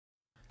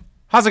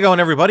How's it going,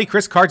 everybody?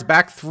 Chris Cards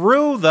back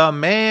through the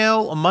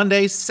mail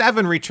Monday.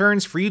 7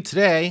 returns for you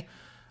today.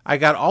 I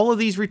got all of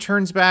these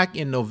returns back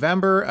in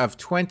November of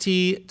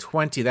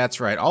 2020.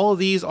 That's right. All of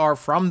these are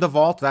from the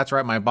vault. That's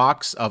right. My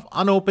box of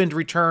unopened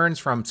returns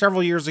from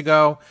several years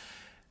ago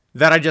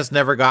that I just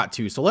never got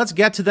to. So let's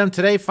get to them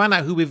today. Find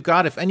out who we've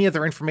got. If any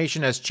other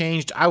information has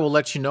changed, I will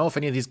let you know. If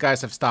any of these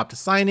guys have stopped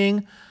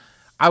signing,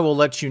 I will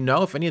let you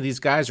know. If any of these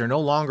guys are no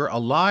longer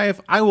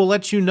alive, I will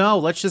let you know.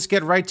 Let's just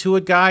get right to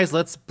it, guys.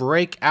 Let's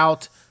break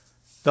out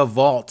the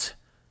vault.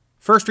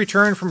 First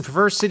return from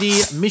Traverse City,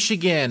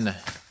 Michigan.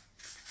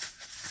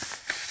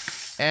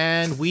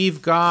 And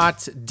we've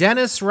got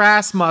Dennis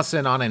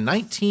Rasmussen on a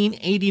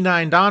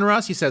 1989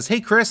 Donruss. He says,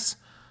 "Hey, Chris,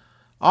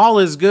 all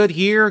is good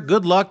here.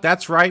 Good luck."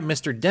 That's right,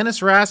 Mr.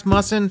 Dennis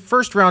Rasmussen,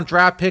 first-round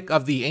draft pick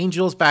of the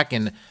Angels back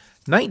in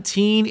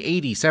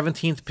 1980,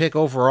 17th pick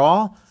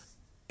overall.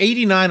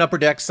 89 Upper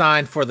Deck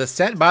signed for the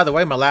set. By the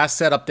way, my last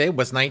set update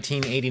was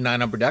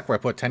 1989 Upper Deck, where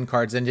I put 10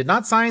 cards in. Did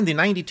not sign the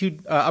 92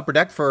 Upper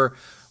Deck for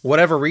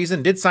whatever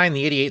reason. Did sign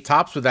the 88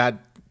 Topps with that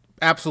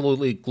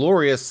absolutely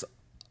glorious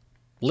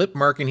lip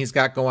merkin he's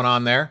got going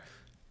on there.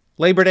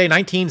 Labor Day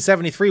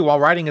 1973, while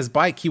riding his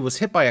bike, he was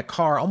hit by a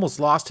car,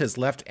 almost lost his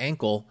left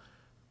ankle,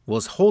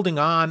 was holding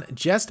on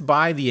just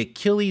by the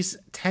Achilles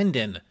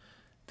tendon.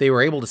 They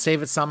were able to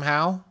save it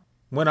somehow.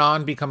 Went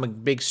on, become a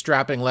big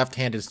strapping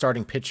left-handed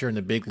starting pitcher in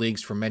the big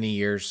leagues for many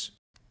years.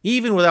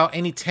 Even without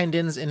any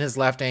tendons in his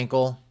left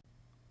ankle.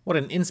 What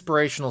an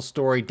inspirational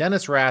story.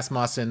 Dennis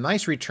Rasmussen,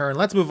 nice return.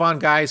 Let's move on,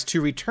 guys,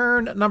 to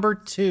return number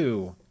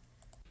 2.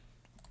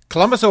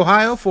 Columbus,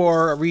 Ohio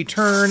for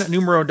return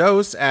numero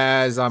dos,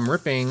 as I'm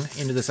ripping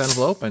into this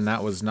envelope, and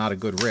that was not a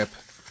good rip.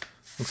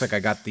 Looks like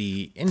I got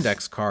the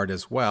index card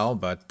as well,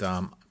 but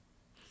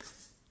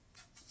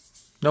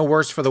no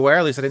worse for the wear.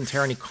 At least I didn't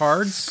tear any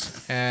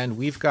cards. And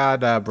we've got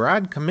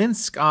Brad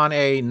Kaminsky on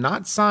a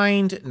not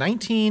signed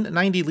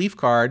 1990 Leaf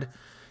card.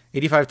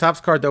 85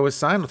 Topps card, though, is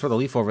signed. I'll throw the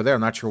Leaf over there.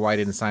 I'm not sure why I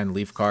didn't sign the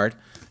Leaf card.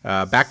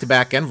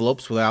 Back-to-back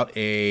envelopes without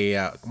a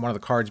one of the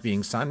cards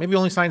being signed. Maybe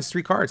only signs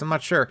 3 cards. I'm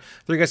not sure.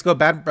 There you guys go.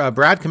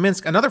 Brad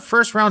Kaminsky, another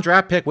first-round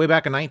draft pick way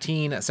back in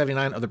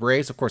 1979 of the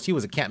Braves. Of course, he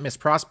was a can't-miss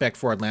prospect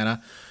for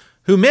Atlanta,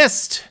 who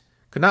missed.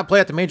 Could not play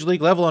at the major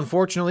league level,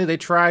 unfortunately. They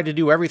tried to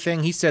do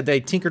everything. He said they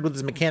tinkered with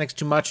his mechanics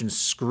too much and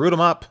screwed him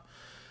up.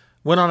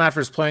 Went on after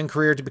his playing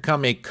career to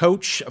become a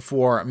coach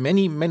for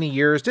many, many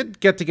years. Did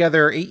get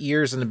together 8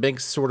 years in the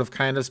big sort of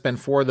kind of. Spent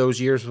 4 of those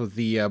years with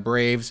the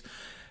Braves.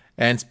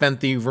 And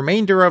spent the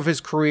remainder of his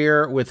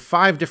career with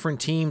 5 different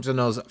teams in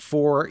those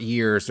 4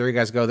 years. There you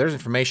guys go. There's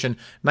information.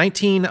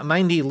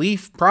 1990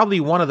 Leaf, probably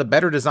one of the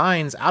better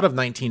designs out of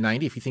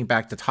 1990. If you think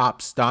back to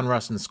Topps,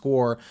 Donruss, and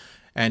Score,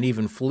 and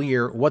even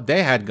Fleer, what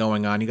they had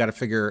going on, you got to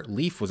figure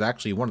Leaf was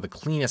actually one of the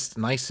cleanest,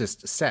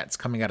 nicest sets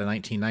coming out of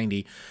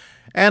 1990.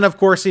 And, of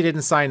course, he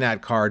didn't sign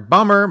that card.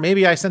 Bummer.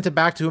 Maybe I sent it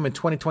back to him in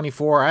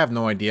 2024. I have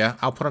no idea.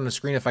 I'll put on the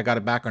screen if I got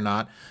it back or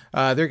not.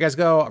 There you guys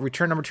go.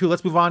 Return number 2.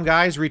 Let's move on,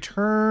 guys.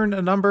 Return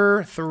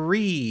number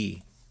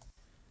 3.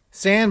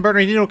 San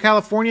Bernardino,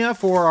 California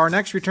for our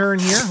next return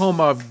here. Home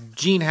of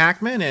Gene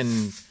Hackman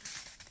and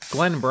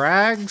Glenn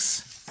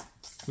Braggs.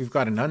 We've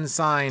got an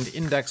unsigned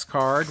index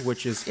card,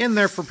 which is in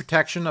there for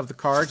protection of the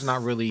cards,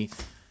 not really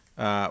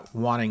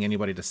wanting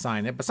anybody to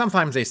sign it, but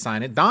sometimes they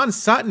sign it. Don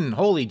Sutton,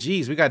 holy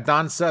geez, we got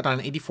Don Sutton on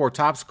an 84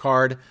 Topps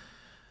card.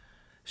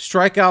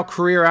 Strikeout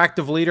career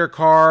active leader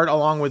card,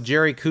 along with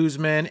Jerry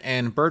Koosman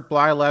and Bert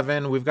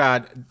Blyleven. We've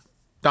got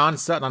Don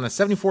Sutton on a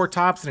 74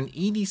 Topps and an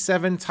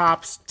 87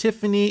 Topps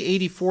Tiffany,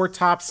 84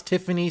 Topps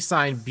Tiffany,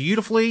 signed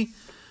beautifully.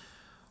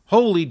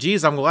 Holy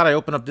geez, I'm glad I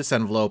opened up this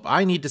envelope.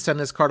 I need to send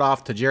this card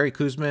off to Jerry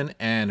Koosman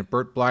and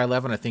Bert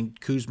Blyleven. I think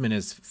Koosman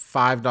is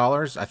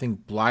 $5. I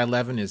think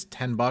Blyleven is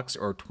 $10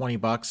 or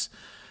 $20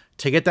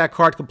 to get that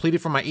card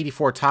completed for my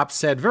 84 Topps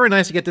set. Very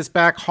nice to get this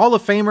back. Hall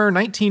of Famer,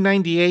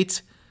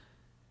 1998.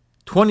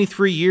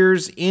 23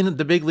 years in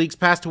the big leagues.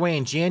 Passed away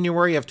in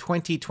January of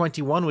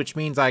 2021, which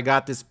means I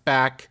got this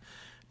back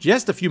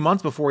just a few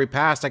months before he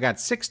passed. I got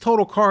 6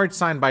 total cards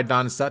signed by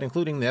Don Sutton,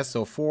 including this.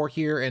 So 4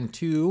 here and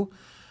 2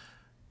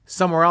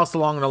 somewhere else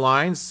along the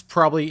lines,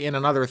 probably in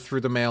another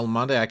Through the Mail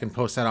Monday. I can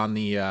post that on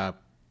the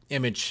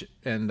image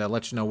and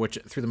let you know which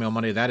Through the Mail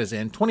Monday that is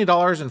in.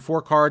 $20 and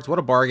 4 cards. What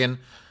a bargain.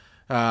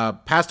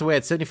 Passed away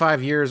at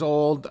 75 years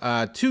old.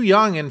 Too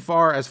young, and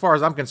as far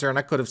as I'm concerned,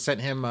 I could have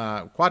sent him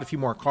quite a few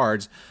more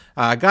cards.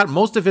 Got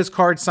most of his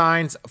card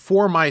signs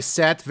for my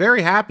set.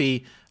 Very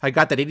happy I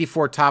got that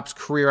 84 Topps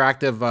career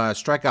active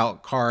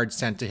strikeout card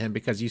sent to him,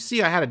 because you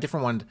see I had a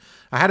different one.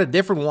 I had a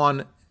different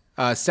one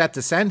set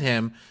to send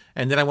him.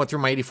 And then I went through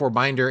my 84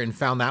 binder and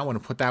found that one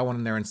and put that one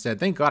in there instead.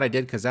 Thank God I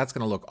did, because that's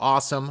going to look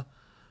awesome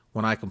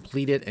when I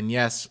complete it. And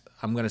yes,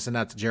 I'm going to send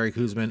that to Jerry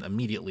Koosman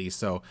immediately.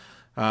 So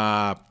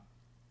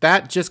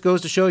that just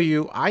goes to show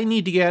you I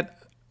need to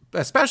get,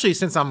 especially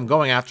since I'm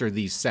going after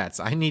these sets,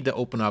 I need to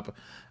open up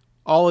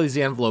all of these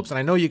envelopes. And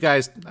I know you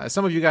guys,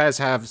 some of you guys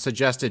have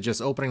suggested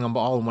just opening them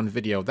all in one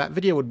video. That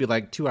video would be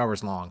like 2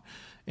 hours long,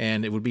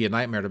 and it would be a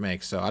nightmare to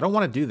make. So I don't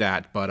want to do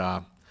that,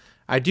 but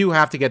I do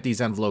have to get these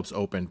envelopes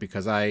opened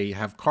because I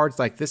have cards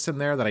like this in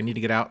there that I need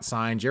to get out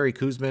signed. Jerry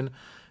Kuzman,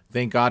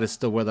 thank God, is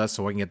still with us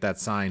so I can get that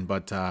signed.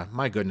 But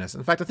my goodness.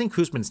 In fact, I think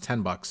Kuzman's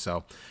 $10.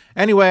 So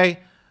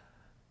anyway,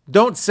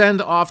 don't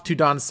send off to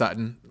Don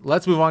Sutton.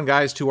 Let's move on,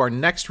 guys, to our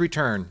next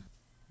return.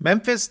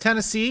 Memphis,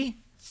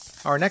 Tennessee.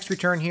 Our next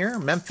return here.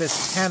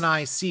 Memphis,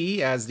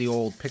 Tennessee, as the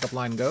old pickup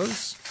line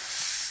goes.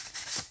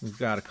 We've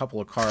got a couple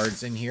of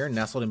cards in here,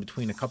 nestled in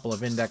between a couple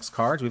of index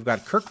cards. We've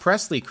got Kirk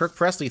Presley. Kirk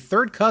Presley,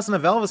 third cousin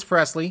of Elvis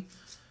Presley.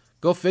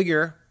 Go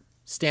figure.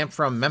 Stamped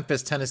from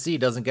Memphis, Tennessee.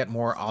 Doesn't get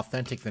more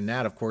authentic than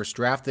that, of course.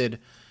 Drafted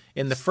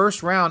in the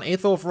first round,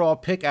 8th overall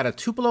pick out of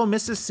Tupelo,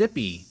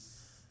 Mississippi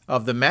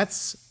of the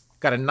Mets.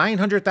 Got a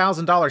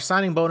 $900,000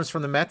 signing bonus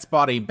from the Mets.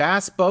 Bought a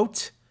bass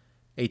boat,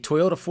 a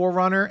Toyota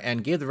 4Runner,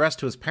 and gave the rest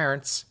to his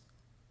parents.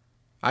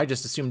 I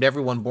just assumed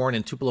everyone born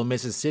in Tupelo,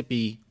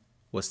 Mississippi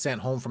was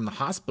sent home from the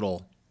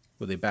hospital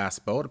with a bass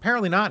boat.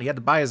 Apparently not. He had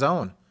to buy his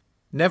own.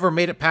 Never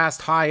made it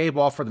past high A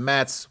ball for the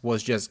Mets.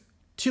 Was just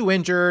too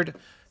injured.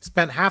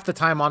 Spent half the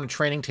time on a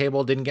training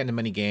table. Didn't get into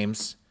many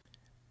games.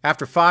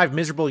 After 5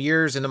 miserable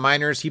years in the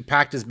minors, he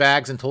packed his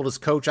bags and told his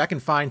coach, I can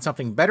find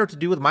something better to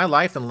do with my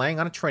life than laying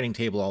on a training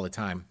table all the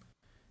time.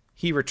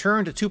 He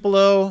returned to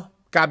Tupelo,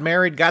 got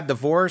married, got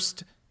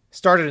divorced,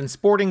 started in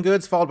sporting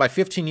goods, followed by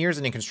 15 years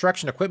in the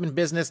construction equipment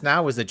business.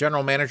 Now is the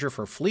general manager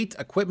for Fleet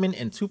Equipment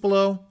in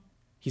Tupelo.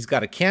 He's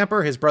got a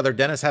camper. His brother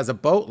Dennis has a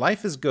boat.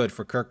 Life is good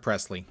for Kirk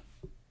Presley.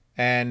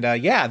 And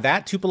yeah,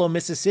 that Tupelo,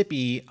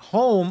 Mississippi,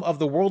 home of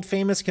the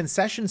world-famous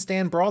concession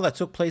stand brawl that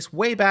took place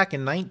way back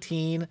in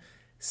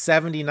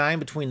 1979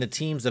 between the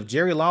teams of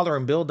Jerry Lawler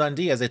and Bill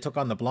Dundee as they took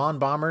on the Blonde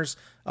Bombers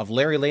of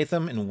Larry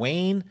Latham and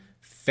Wayne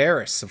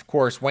Ferris. Of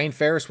course, Wayne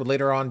Ferris would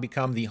later on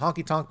become the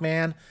Honky Tonk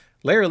Man.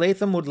 Larry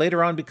Latham would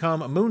later on become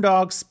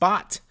Moondog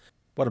Spot.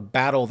 What a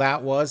battle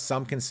that was.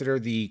 Some consider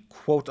the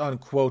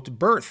quote-unquote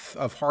birth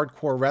of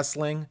hardcore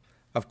wrestling.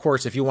 Of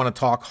course, if you want to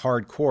talk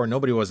hardcore,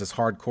 nobody was as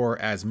hardcore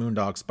as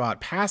Moondog Spot,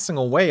 passing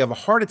away of a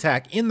heart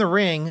attack in the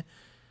ring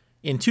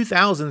in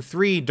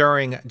 2003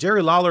 during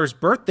Jerry Lawler's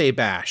birthday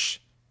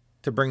bash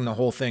to bring the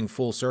whole thing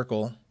full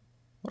circle.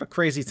 What a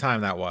crazy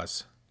time that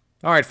was.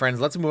 All right, friends,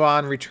 let's move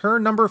on.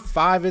 Return number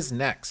 5 is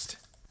next.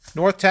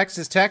 North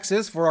Texas,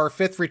 Texas, for our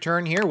 5th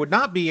return here. Would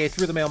not be a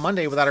Through the Mail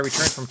Monday without a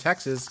return from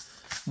Texas.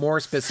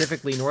 More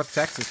specifically, North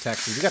Texas,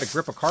 Texas. We got a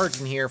grip of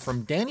cards in here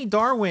from Danny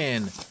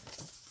Darwin.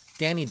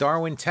 Danny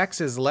Darwin,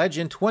 Texas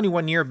legend,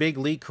 21-year big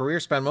league career.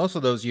 Spent most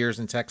of those years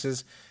in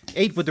Texas.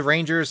 8 with the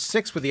Rangers,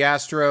 6 with the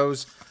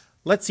Astros.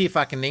 Let's see if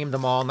I can name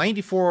them all.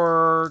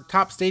 94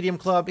 Top Stadium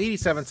Club,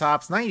 87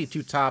 Tops,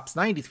 92 Tops,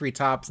 93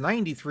 Tops,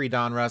 93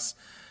 Donruss,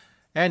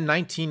 and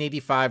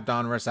 1985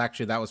 Donruss.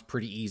 Actually, that was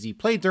pretty easy.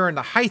 Played during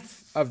the height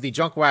of the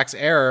Junk Wax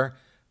era,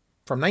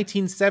 from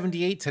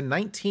 1978 to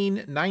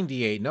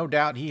 1998. No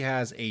doubt he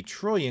has a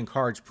trillion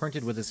cards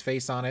printed with his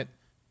face on it.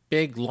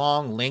 Big,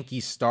 long,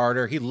 lanky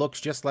starter. He looks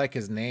just like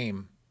his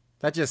name.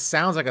 That just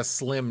sounds like a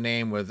slim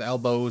name with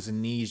elbows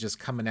and knees just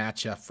coming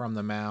at you from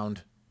the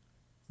mound.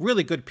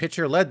 Really good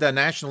pitcher. Led the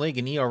National League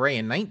in ERA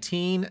in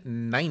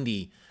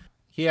 1990.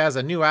 He has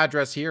a new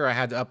address here. I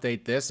had to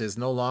update this. Is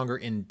no longer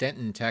in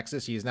Denton,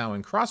 Texas. He is now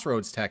in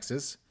Crossroads,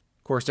 Texas.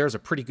 Of course, there's a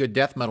pretty good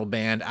death metal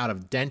band out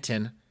of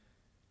Denton.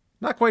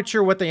 Not quite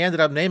sure what they ended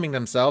up naming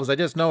themselves. I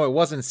just know it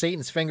wasn't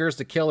Satan's Fingers,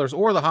 the Killers,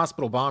 or the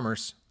Hospital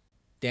Bombers.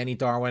 Danny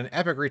Darwin,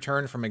 epic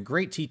return from a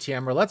great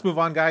TTMer. Let's move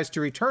on, guys, to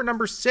return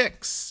number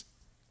 6.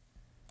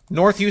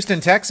 North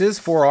Houston, Texas,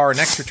 for our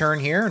next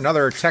return here.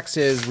 Another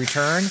Texas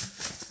return.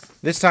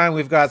 This time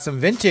we've got some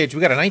vintage.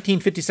 We got a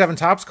 1957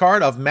 Topps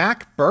card of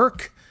Mac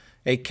Burke,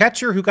 a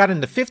catcher who got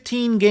into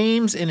 15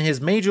 games in his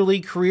major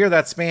league career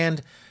that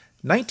spanned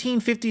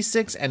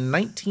 1956 and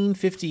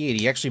 1958.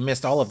 He actually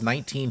missed all of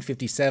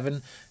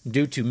 1957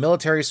 due to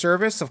military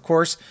service. Of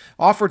course,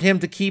 offered him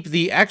to keep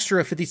the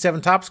extra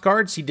 57 Topps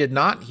cards. He did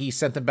not. He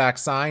sent them back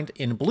signed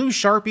in blue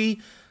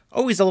Sharpie.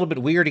 Always a little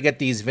bit weird to get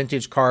these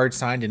vintage cards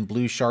signed in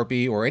blue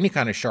Sharpie, or any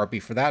kind of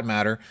Sharpie for that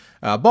matter.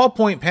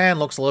 Ballpoint pen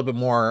looks a little bit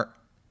more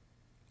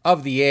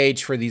of the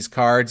age for these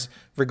cards.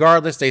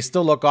 Regardless, they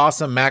still look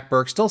awesome. Mac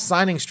Burke still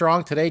signing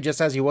strong today,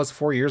 just as he was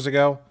 4 years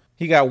ago.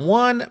 He got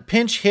 1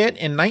 pinch hit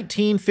in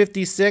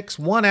 1956,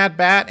 1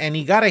 at-bat, and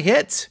he got a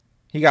hit.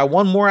 He got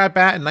 1 more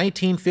at-bat in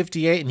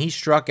 1958, and he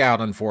struck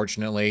out,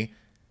 unfortunately.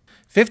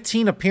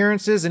 15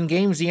 appearances in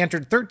games. He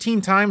entered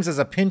 13 times as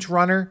a pinch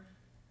runner,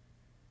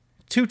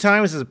 2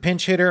 times as a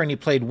pinch hitter, and he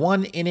played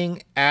 1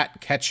 inning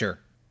at catcher.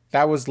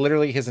 That was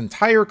literally his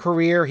entire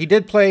career. He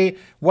did play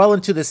well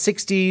into the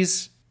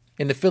 60s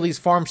in the Phillies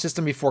farm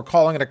system before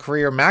calling it a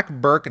career. Mac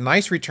Burke,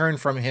 nice return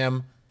from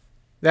him.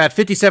 That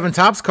 57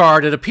 Topps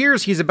card, it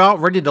appears he's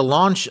about ready to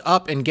launch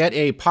up and get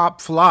a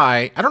pop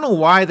fly. I don't know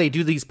why they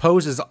do these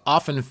poses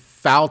off in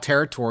foul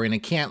territory and they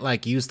can't,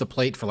 like, use the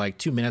plate for, like,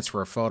 2 minutes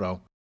for a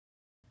photo.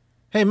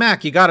 Hey,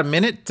 Mac, you got a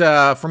minute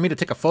for me to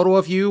take a photo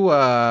of you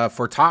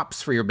for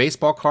Topps for your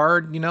baseball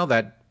card, you know,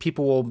 that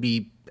people will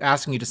be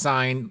asking you to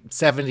sign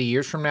 70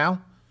 years from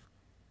now?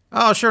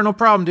 Oh, sure, no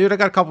problem, dude. I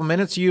got a couple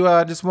minutes. You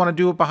just want to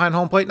do it behind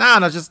home plate? Nah,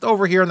 no, just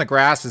over here in the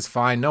grass is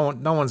fine. No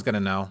one's going to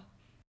know.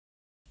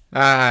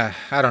 I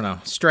don't know.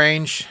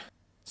 Strange.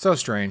 So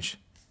strange.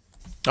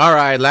 All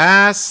right,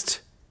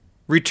 last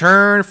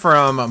return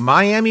from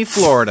Miami,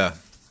 Florida.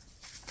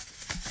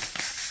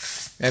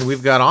 And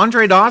we've got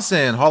Andre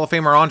Dawson, Hall of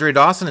Famer Andre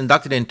Dawson,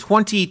 inducted in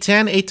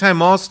 2010,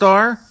 8-time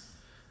All-Star.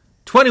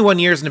 21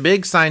 years in the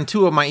big, signed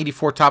 2 of my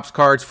 84 Topps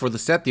cards for the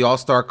set, the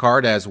All-Star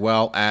card as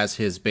well as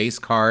his base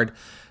card.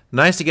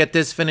 Nice to get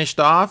this finished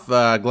off.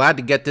 Glad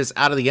to get this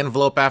out of the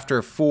envelope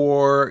after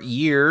 4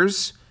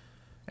 years.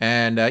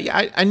 And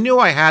yeah, I knew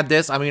I had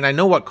this. I mean, I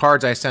know what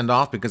cards I send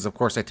off because, of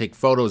course, I take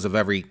photos of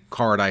every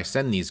card I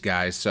send these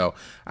guys. So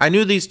I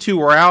knew these 2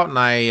 were out, and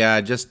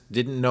I just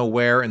didn't know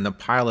where in the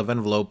pile of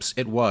envelopes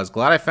it was.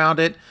 Glad I found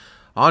it.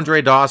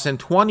 Andre Dawson,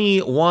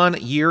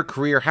 21-year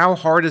career. How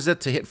hard is it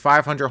to hit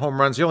 500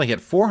 home runs? He only hit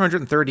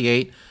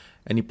 438,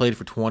 and he played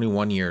for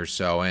 21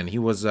 years. And he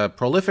was a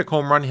prolific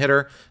home run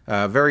hitter,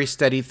 very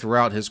steady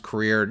throughout his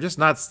career. Just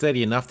not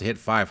steady enough to hit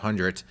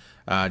 500.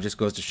 Just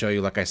goes to show you,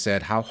 like I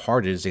said, how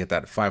hard it is to get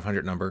that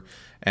 500 number.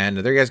 And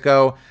there you guys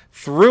go.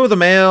 Through the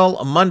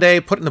mail Monday,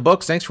 put in the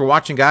books. Thanks for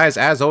watching, guys.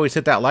 As always,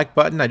 hit that like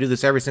button. I do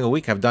this every single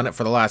week. I've done it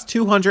for the last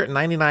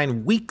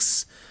 299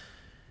 weeks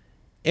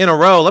in a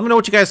row. Let me know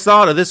what you guys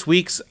thought of this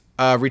week's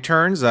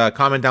returns.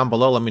 Comment down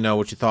below. Let me know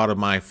what you thought of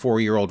my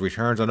 4-year-old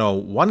returns. I know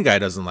one guy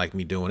doesn't like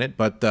me doing it,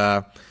 but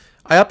I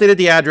updated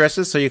the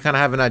addresses so you kind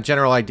of have a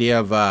general idea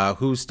of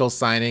who's still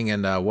signing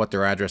and what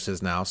their address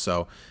is now.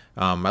 So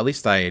at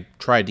least I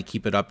tried to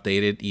keep it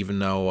updated, even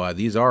though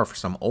these are for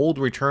some old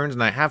returns,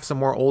 and I have some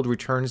more old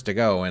returns to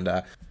go.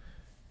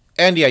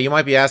 And yeah, you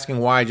might be asking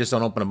why I just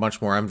don't open a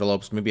bunch more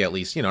envelopes, maybe at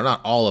least, you know,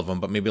 not all of them,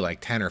 but maybe like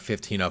 10 or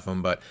 15 of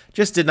them, but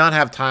just did not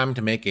have time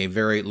to make a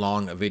very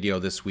long video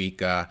this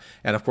week. And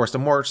of course, the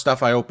more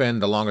stuff I open,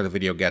 the longer the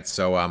video gets.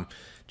 So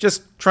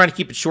just trying to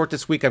keep it short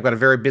this week. I've got a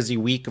very busy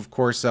week. Of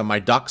course, my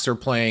Ducks are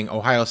playing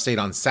Ohio State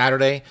on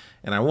Saturday,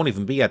 and I won't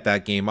even be at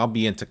that game. I'll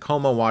be in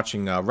Tacoma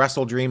watching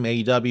Wrestle Dream,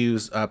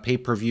 AEW's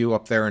pay-per-view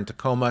up there in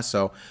Tacoma,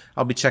 so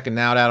I'll be checking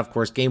that out. Of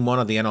course, Game 1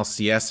 of the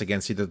NLCS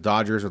against either the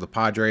Dodgers or the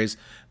Padres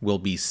will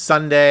be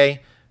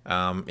Sunday.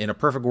 In a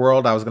perfect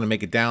world, I was going to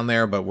make it down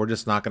there, but we're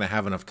just not going to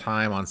have enough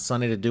time on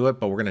Sunday to do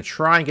it, but we're going to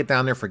try and get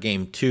down there for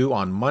Game 2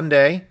 on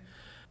Monday.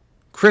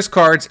 Chris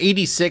Cards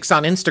 86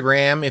 on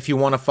Instagram if you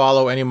want to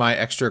follow any of my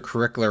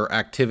extracurricular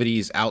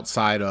activities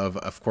outside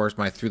of course,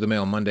 my Through the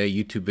Mail Monday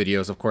YouTube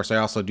videos. Of course, I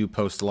also do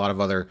post a lot of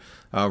other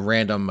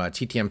random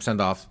TTM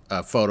send-off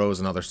photos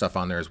and other stuff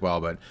on there as well.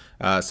 But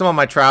some of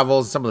my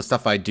travels, some of the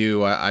stuff I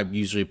do, I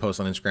usually post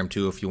on Instagram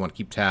too if you want to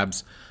keep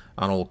tabs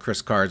on old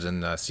Chris Cards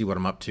and see what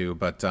I'm up to.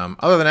 But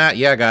other than that,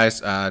 yeah,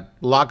 guys, a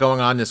lot going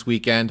on this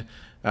weekend.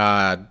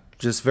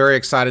 Just very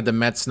excited the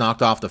Mets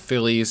knocked off the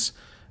Phillies.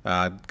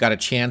 Got a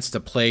chance to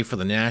play for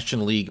the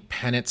National League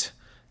pennant.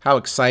 How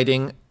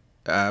exciting.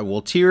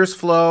 Will tears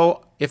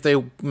flow if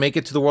they make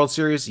it to the World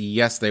Series?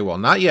 Yes, they will.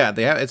 Not yet.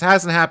 It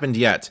hasn't happened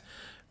yet.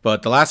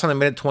 But the last time they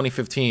made it,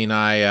 2015,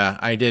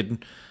 I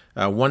did.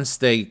 Once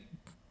they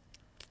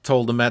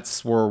told the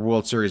Mets were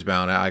World Series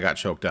bound, I got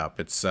choked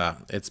up. It's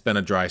been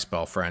a dry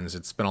spell, friends.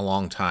 It's been a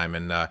long time.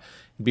 And it'd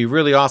be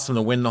really awesome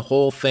to win the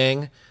whole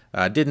thing.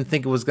 Didn't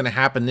think it was going to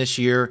happen this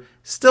year.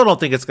 Still don't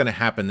think it's going to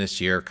happen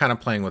this year. Kind of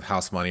playing with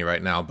house money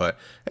right now. But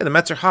hey, the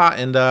Mets are hot.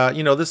 And,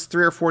 you know, this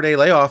 3 or 4 day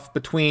layoff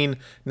between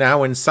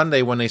now and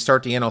Sunday when they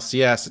start the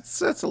NLCS,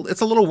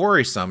 it's a little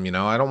worrisome, you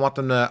know. I want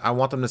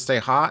them to stay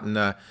hot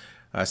and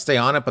stay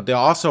on it. But they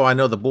also, I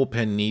know the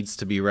bullpen needs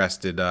to be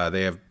rested.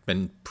 They have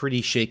been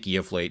pretty shaky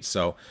of late.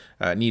 So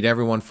need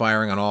everyone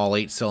firing on all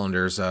 8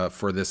 cylinders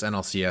for this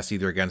NLCS,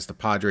 either against the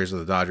Padres or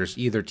the Dodgers,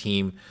 either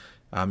team.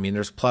 I mean,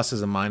 there's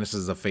pluses and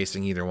minuses of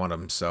facing either one of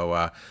them. So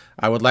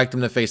I would like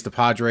them to face the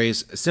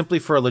Padres simply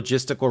for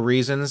logistical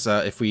reasons.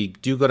 If we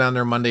do go down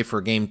there Monday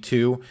for Game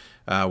 2,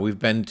 we've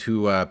been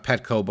to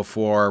Petco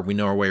before. We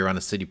know our way around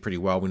the city pretty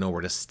well. We know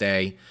where to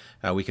stay.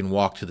 We can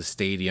walk to the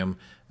stadium.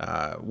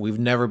 I've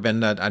never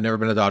been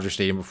to Dodger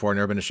Stadium before.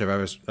 Never been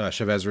to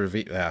Chavez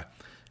Ravine.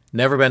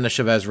 Never been to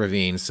Chavez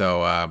Ravine,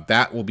 so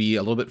that will be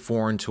a little bit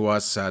foreign to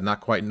us,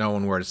 not quite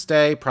knowing where to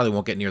stay. Probably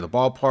won't get near the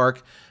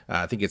ballpark.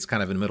 I think it's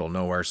kind of in the middle of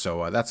nowhere,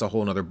 so that's a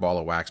whole other ball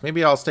of wax.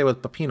 Maybe I'll stay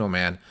with Pepino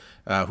Man.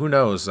 Who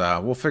knows?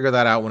 We'll figure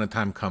that out when the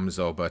time comes,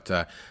 though. But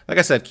like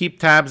I said, keep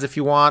tabs if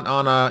you want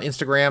on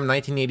Instagram,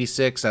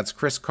 1986. That's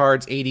Chris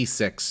Cards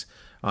 86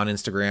 on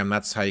Instagram.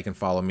 That's how you can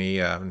follow me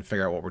and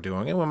figure out what we're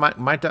doing. And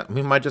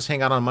we might just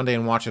hang out on Monday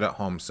and watch it at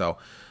home, so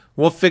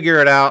we'll figure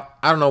it out.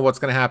 I don't know what's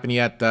going to happen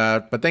yet,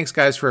 but thanks,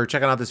 guys, for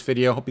checking out this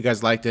video. Hope you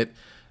guys liked it.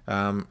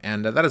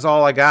 And that is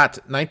all I got.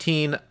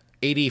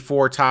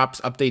 1984 Topps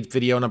update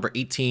video number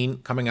 18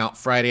 coming out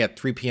Friday at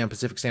 3 p.m.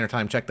 Pacific Standard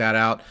Time. Check that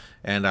out.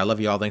 And I love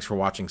you all. Thanks for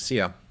watching. See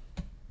ya.